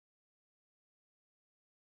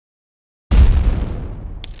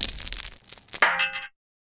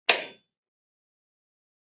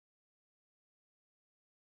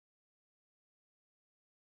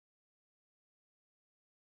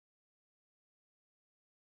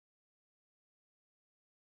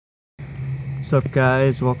What's up,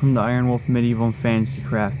 guys? Welcome to Iron Wolf Medieval and Fantasy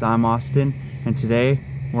Craft. I'm Austin, and today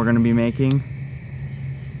we're going to be making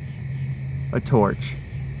a torch.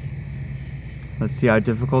 Let's see how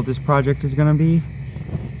difficult this project is going to be,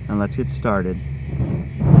 and let's get started.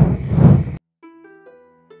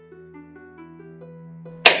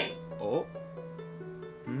 Oh.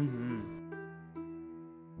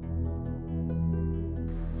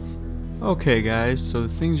 Okay, guys, so the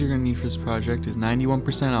things you're going to need for this project is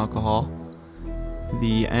 91% alcohol,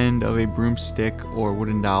 the end of a broomstick or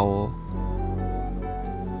wooden dowel,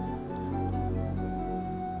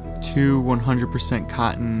 2 100%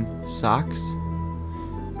 cotton socks,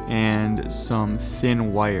 and some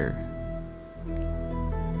thin wire.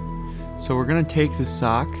 So we're going to take the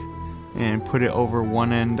sock and put it over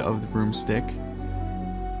one end of the broomstick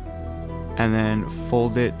and then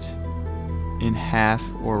fold it in half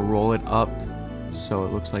or roll it up so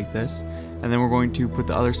it looks like this, and then we're going to put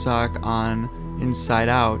the other sock on inside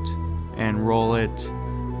out and roll it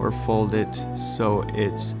or fold it so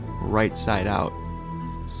it's right side out,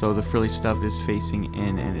 so the frilly stuff is facing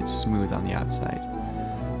in and it's smooth on the outside.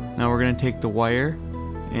 Now we're going to take the wire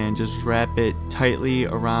and just wrap it tightly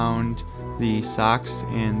around the socks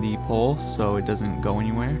and the pole so it doesn't go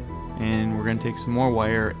anywhere, and we're going to take some more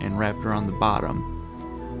wire and wrap it around the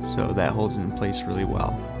bottom so that holds it in place really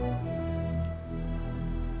well.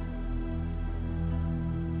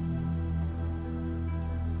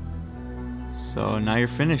 So now you're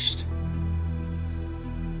finished.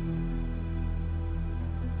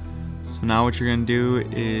 So now what you're going to do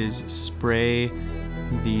is spray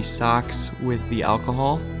the socks with the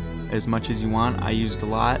alcohol as much as you want. I used a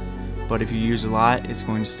lot, but if you use a lot, it's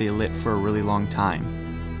going to stay lit for a really long time.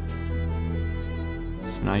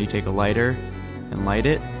 So now you take a lighter and light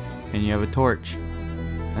it, and you have a torch.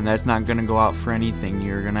 And that's not going to go out for anything.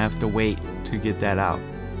 You're going to have to wait to get that out.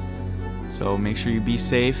 So make sure you be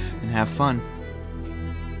safe and have fun.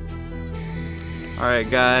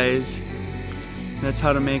 Alright, guys, that's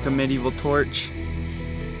how to make a medieval torch.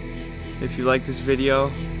 If you like this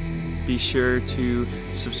video, be sure to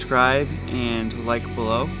subscribe and like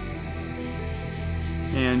below.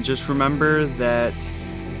 And just remember that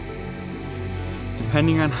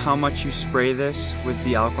depending on how much you spray this with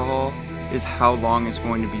the alcohol is how long it's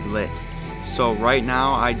going to be lit. So right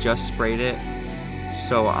now I just sprayed it,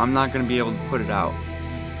 so I'm not going to be able to put it out.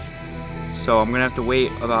 So I'm going to have to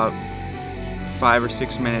wait about 5 or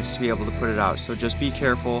 6 minutes to be able to put it out. So just be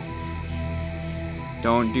careful.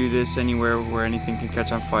 Don't do this anywhere where anything can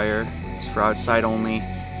catch on fire. It's for outside only.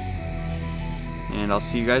 And I'll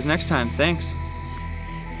see you guys next time. Thanks.